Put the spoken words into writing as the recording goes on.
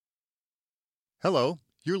Hello,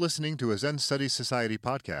 you're listening to a Zen Studies Society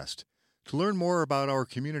podcast. To learn more about our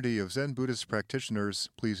community of Zen Buddhist practitioners,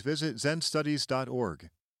 please visit zenstudies.org.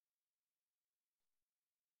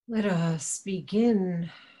 Let us begin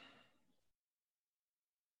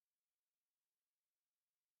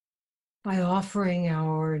by offering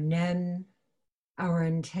our Nen, our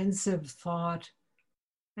intensive thought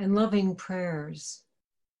and loving prayers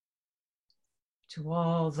to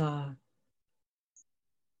all the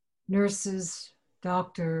nurses,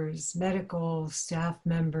 doctors, medical staff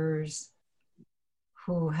members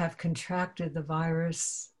who have contracted the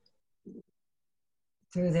virus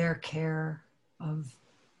through their care of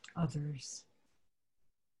others.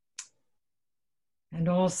 And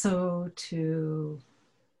also to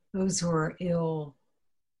those who are ill,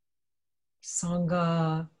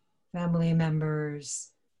 Sangha, family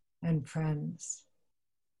members, and friends.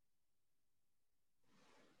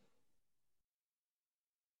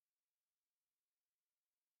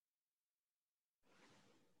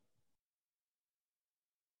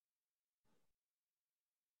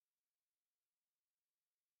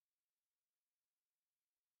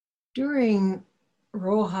 During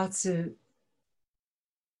Rohatsu,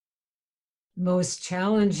 most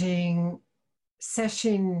challenging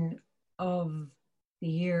session of the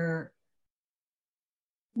year,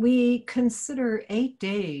 we consider 8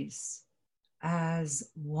 days as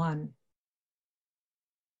one.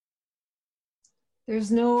 There's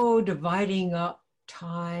no dividing up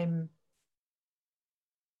time,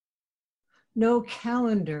 no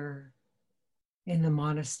calendar in the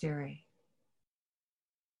monastery.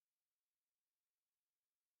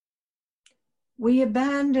 We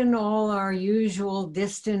abandon all our usual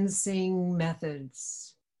distancing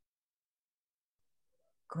methods,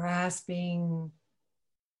 grasping,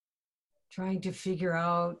 trying to figure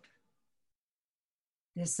out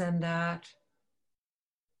this and that,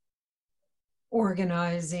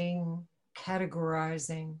 organizing,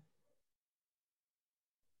 categorizing,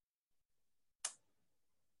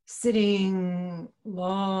 sitting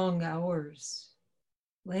long hours,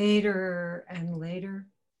 later and later.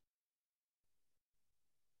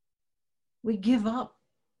 We give up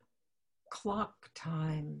clock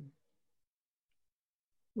time.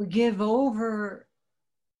 We give over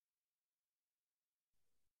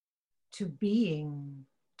to being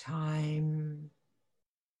time.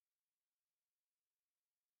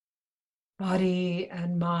 Body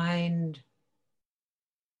and mind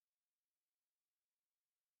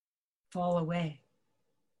fall away.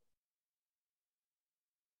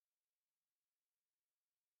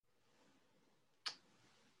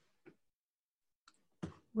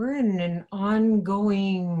 We're in an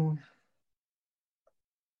ongoing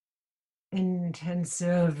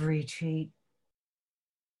intensive retreat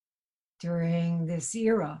during this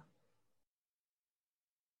era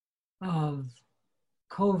of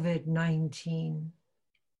COVID-19.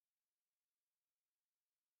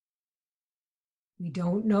 We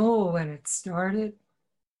don't know when it started.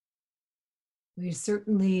 We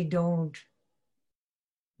certainly don't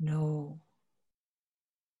know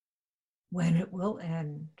when it will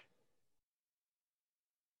end.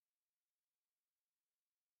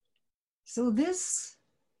 So this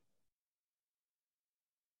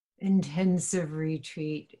intensive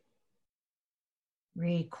retreat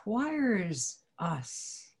requires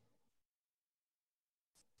us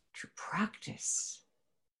to practice.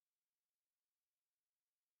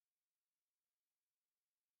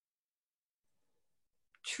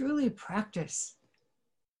 Truly practice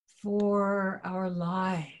for our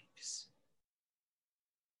lives,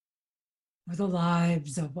 for the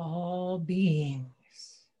lives of all beings.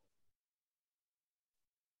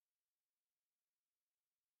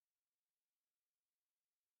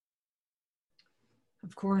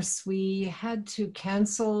 Of course, we had to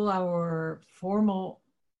cancel our formal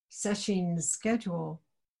session schedule.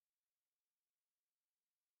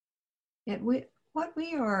 Yet what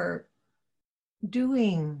we are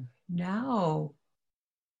doing now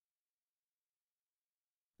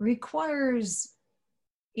requires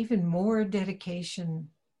even more dedication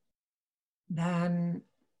than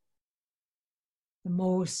the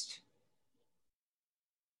most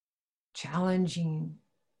challenging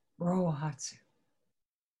Rohatsu.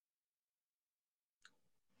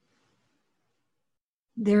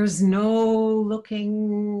 There's no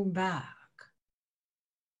looking back,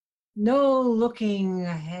 no looking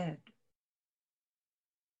ahead,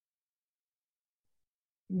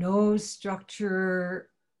 no structure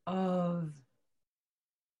of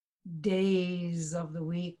days of the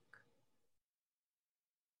week,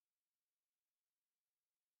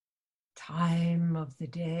 time of the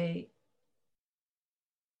day.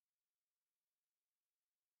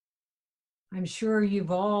 I'm sure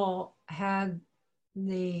you've all had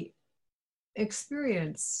the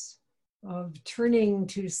experience of turning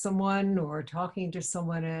to someone or talking to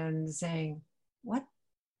someone and saying, "What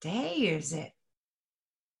day is it?"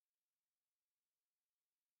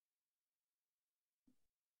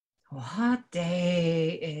 What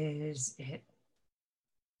day is it?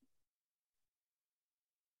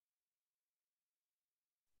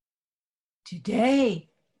 Today.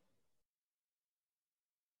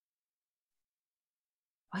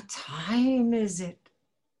 What time is it?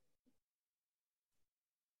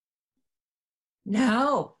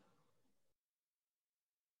 Now.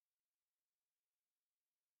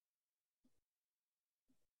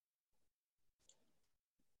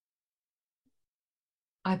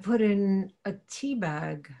 I put in a tea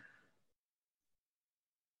bag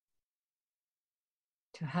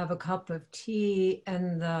to have a cup of tea,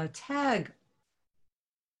 and the tag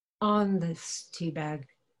on this tea bag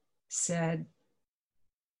said,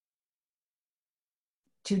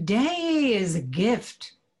 "Today is a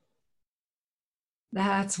gift."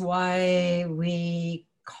 That's why we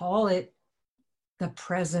call it the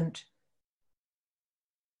present.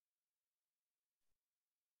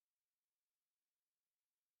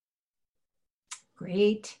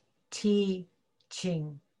 Great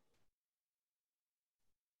teaching.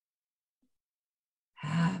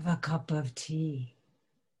 Have a cup of tea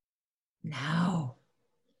now.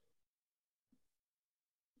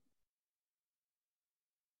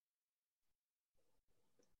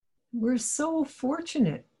 We're so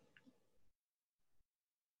fortunate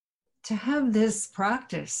to have this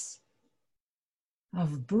practice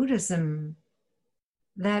of Buddhism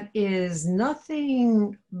that is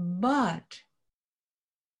nothing but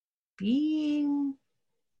being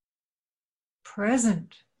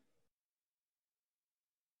present.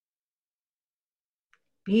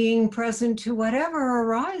 Being present to whatever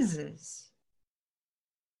arises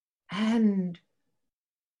and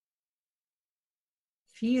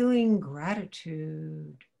feeling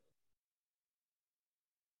gratitude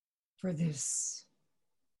for this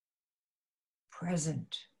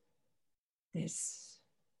present, this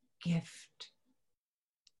gift.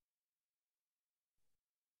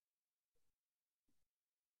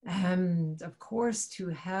 And of course, to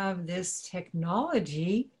have this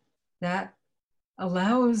technology that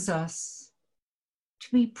allows us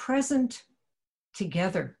to be present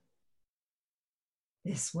together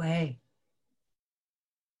this way.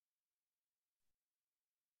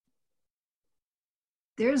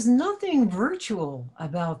 There's nothing virtual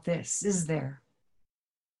about this, is there?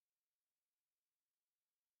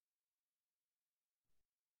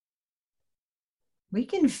 We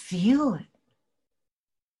can feel it.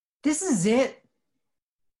 This is it.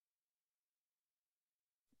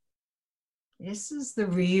 This is the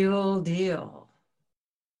real deal.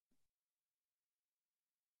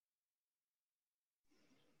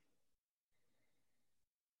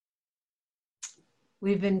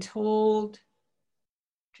 We've been told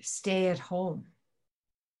to stay at home.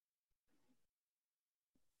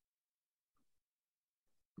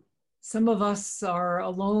 Some of us are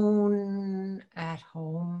alone at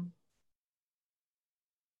home.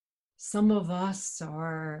 Some of us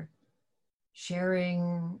are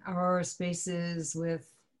sharing our spaces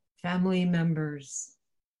with family members,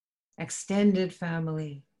 extended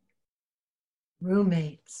family,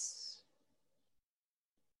 roommates.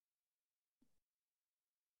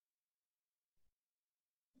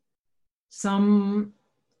 Some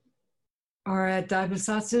are at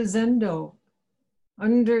Daibosatsu Zendo,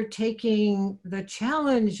 undertaking the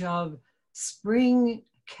challenge of spring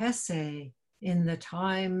kesse in the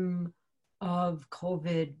time of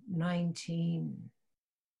COVID-19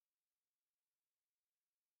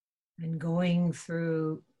 and going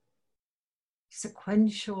through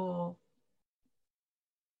sequential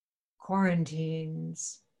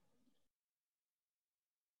quarantines,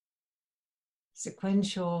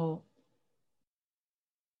 sequential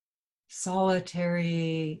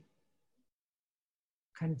solitary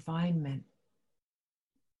confinement.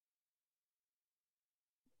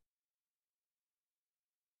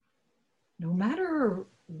 No matter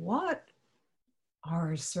what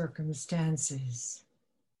our circumstances,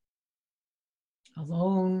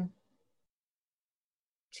 alone,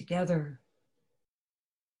 together,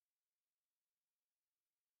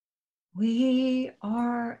 we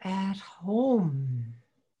are at home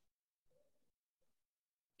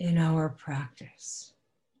in our practice,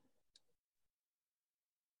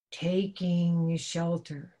 taking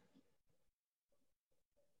shelter,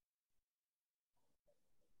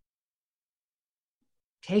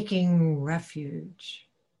 taking refuge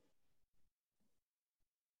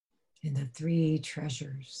in the three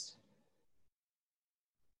treasures.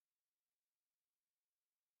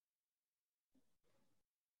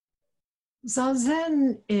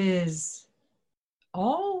 Zazen is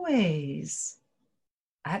always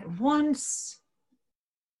at once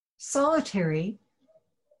solitary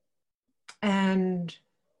and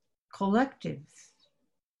collective,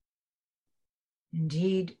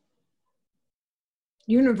 indeed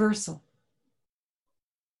universal.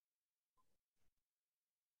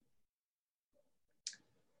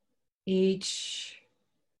 Each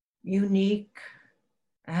unique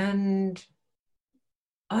and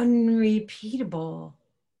unrepeatable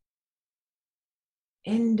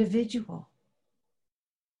individual.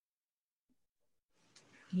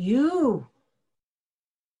 You,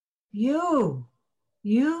 you,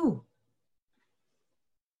 you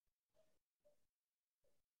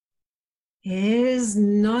is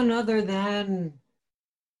none other than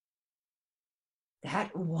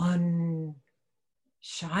that one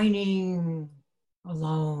shining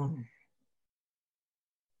alone.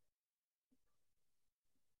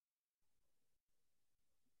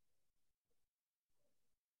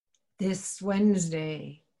 This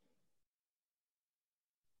Wednesday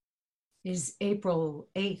is April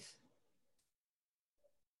 8th,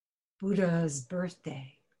 Buddha's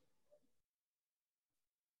birthday.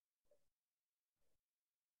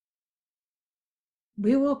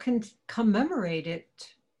 We will commemorate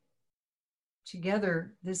it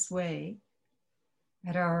together this way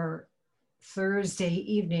at our Thursday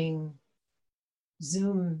evening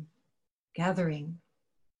Zoom gathering.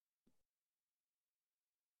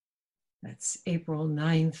 That's April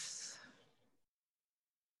 9th.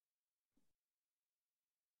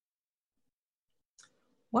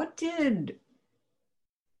 What did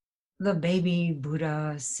the baby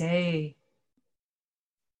Buddha say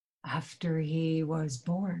after he was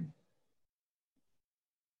born?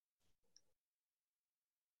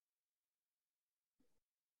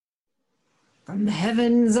 From the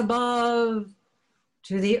heavens above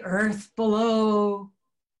to the earth below,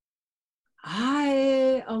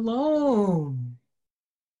 I alone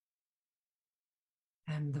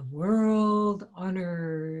am the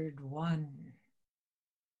world-honored one.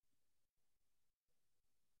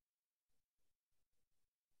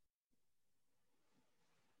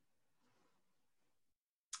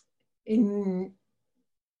 In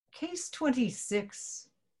case 26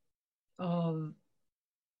 of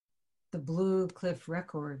the Blue Cliff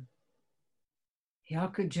Record,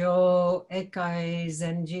 Hyakujo Ekai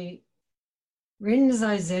Zenji,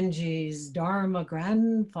 Rinzai Zenji's Dharma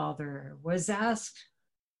grandfather, was asked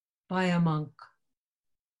by a monk,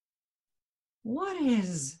 what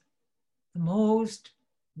is the most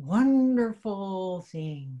wonderful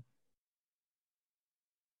thing?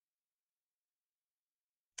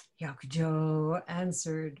 Hyakujo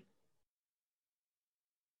answered,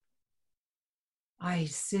 I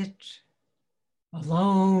sit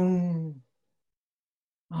alone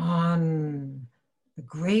on the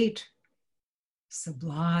great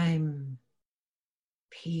sublime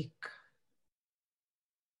peak.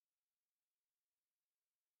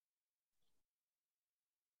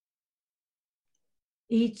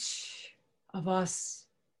 Each of us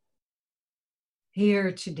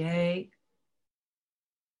here today,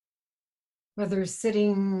 whether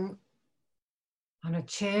sitting on a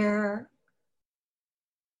chair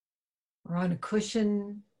or on a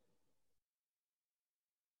cushion,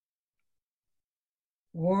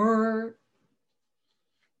 or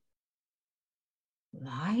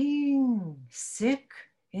lying sick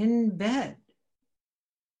in bed,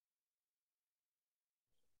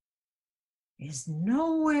 is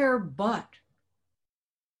nowhere but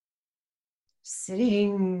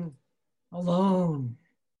sitting alone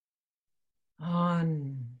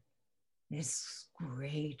on this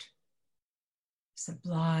great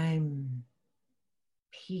sublime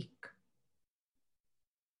peak.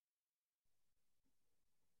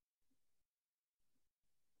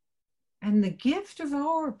 And the gift of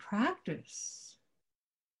our practice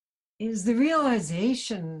is the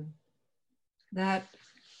realization that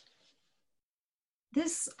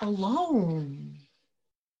this alone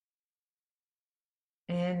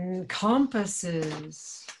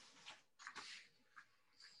encompasses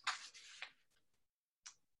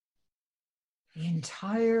the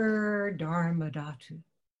entire Dharma Dhatu.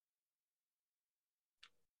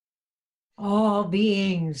 All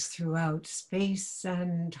beings throughout space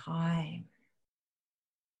and time.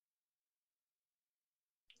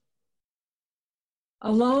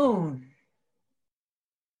 Alone.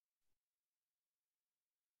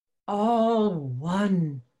 All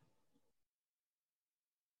one.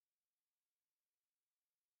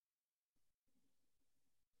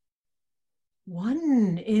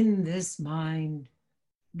 One in this mind,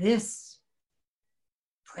 this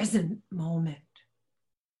present moment.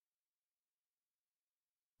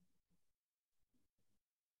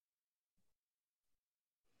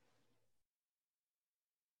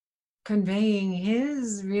 conveying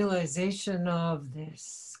his realization of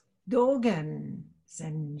this, Dogen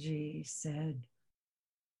Zenji said,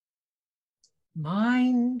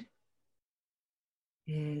 mind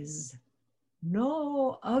is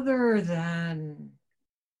no other than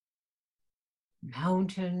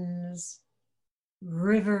mountains,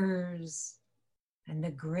 rivers, and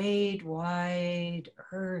the great wide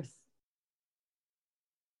earth.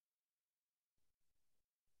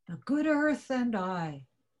 The good earth and I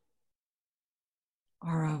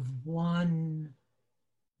are of one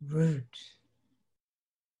root.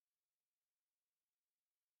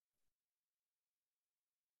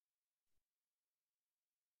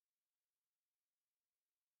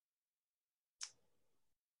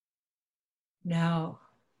 Now,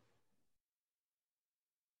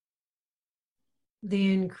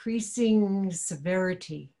 the increasing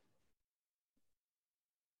severity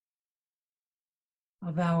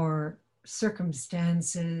of our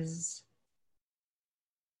circumstances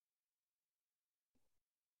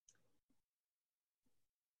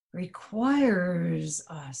requires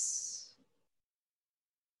us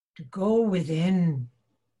to go within,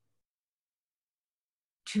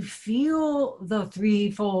 to feel the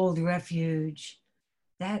threefold refuge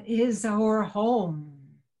that is our home.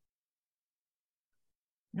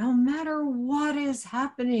 No matter what is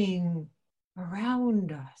happening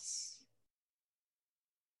around us,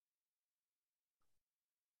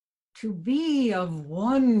 to be of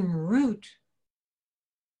one root,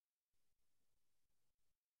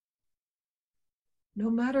 no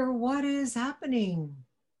matter what is happening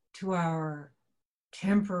to our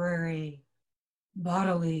temporary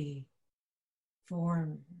bodily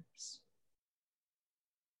forms.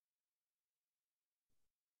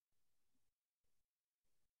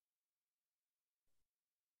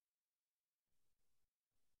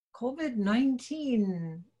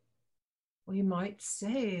 COVID-19, we might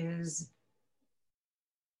say, is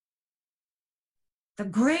the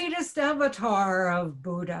greatest avatar of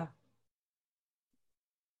Buddha,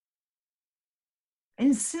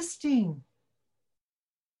 insisting,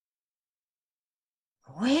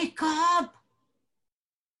 wake up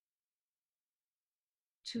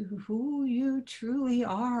to who you truly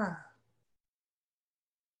are.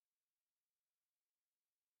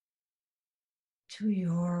 To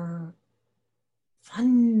your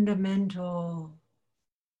fundamental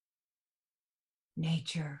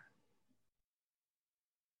nature,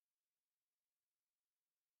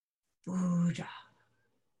 Buddha.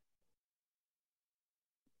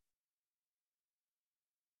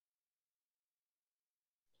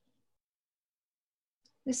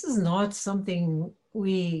 This is not something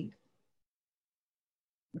we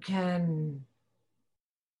can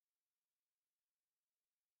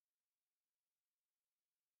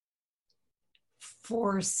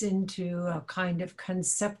force into a kind of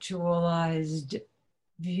conceptualized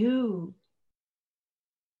view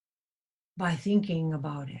by thinking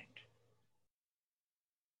about it.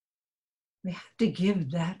 We have to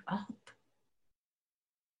give that up.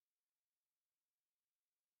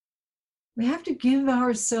 We have to give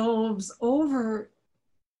ourselves over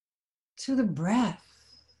to the breath.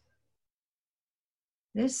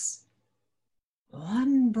 This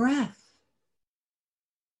one breath.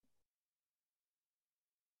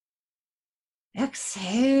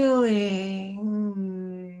 Exhaling.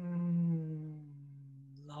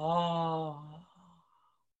 Long.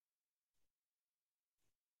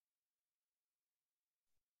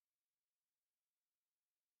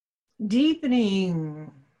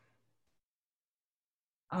 Deepening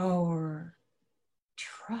our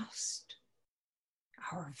trust,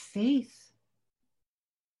 our faith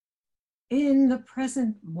in the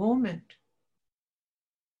present moment.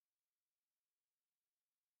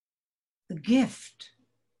 The gift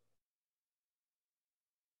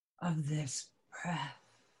of this breath.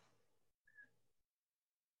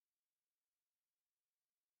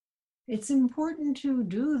 It's important to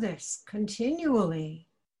do this continually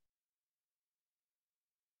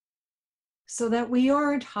so that we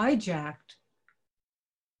aren't hijacked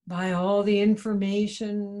by all the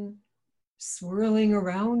information swirling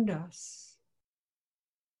around us,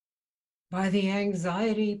 by the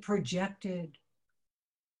anxiety projected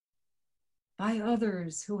by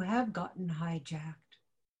others who have gotten hijacked.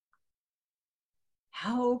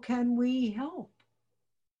 How can we help?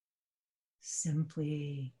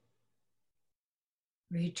 Simply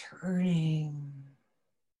returning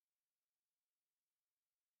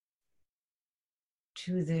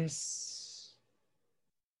to this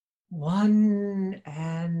one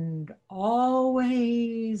and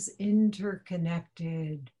always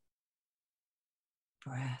interconnected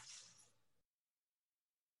breath.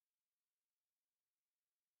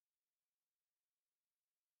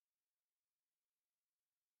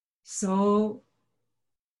 So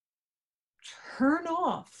turn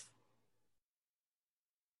off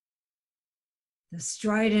the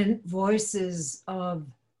strident voices of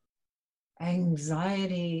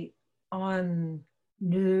anxiety on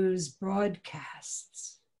news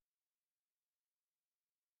broadcasts.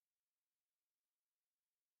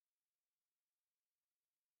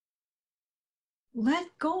 Let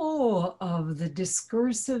go of the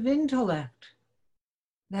discursive intellect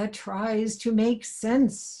that tries to make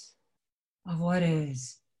sense of what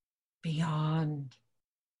is beyond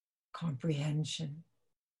comprehension.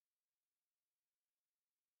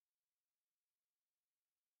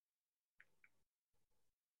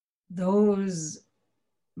 Those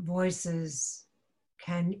voices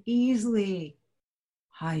can easily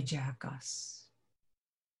hijack us.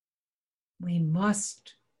 We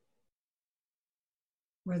must,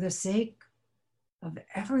 for the sake of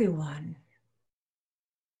everyone,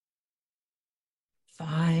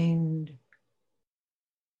 find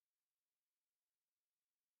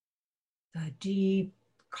the deep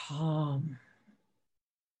calm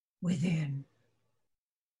within.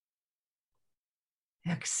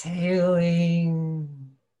 Exhaling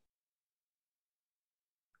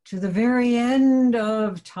to the very end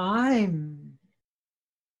of time.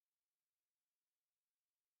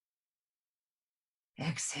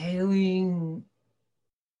 Exhaling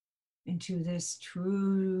into this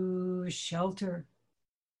true shelter,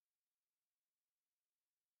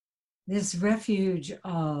 this refuge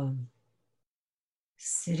of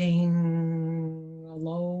sitting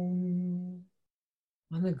alone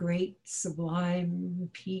on the great sublime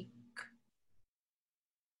peak,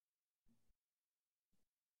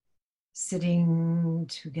 sitting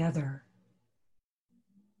together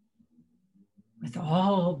with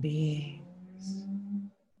all beings.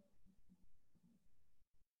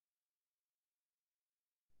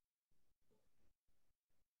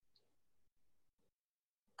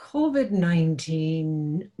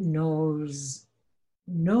 COVID-19 knows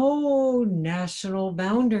no national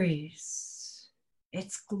boundaries.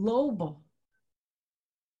 It's global.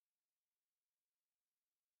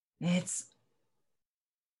 It's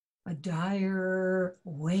a dire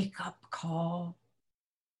wake-up call,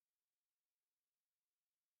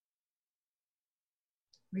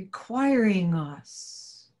 requiring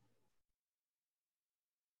us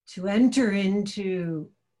to enter into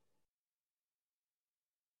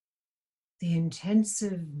the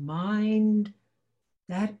intensive mind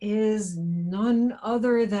that is none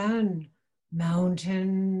other than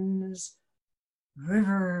mountains,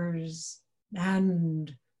 rivers,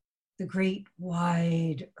 and the great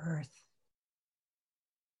wide earth.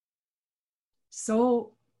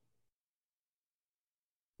 So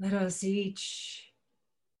let us each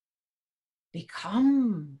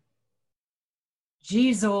become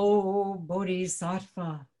Jizo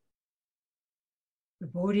Bodhisattva, the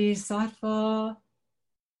Bodhisattva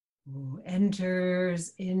who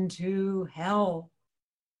enters into hell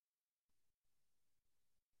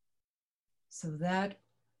so that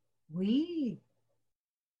we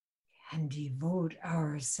can devote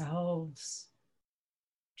ourselves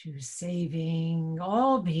to saving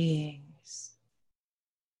all beings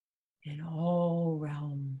in all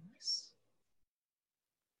realms.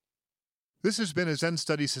 This has been a Zen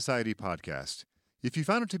Study Society podcast. If you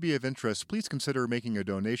found it to be of interest, please consider making a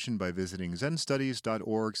donation by visiting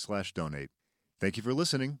zenstudies.org/donate. Thank you for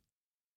listening.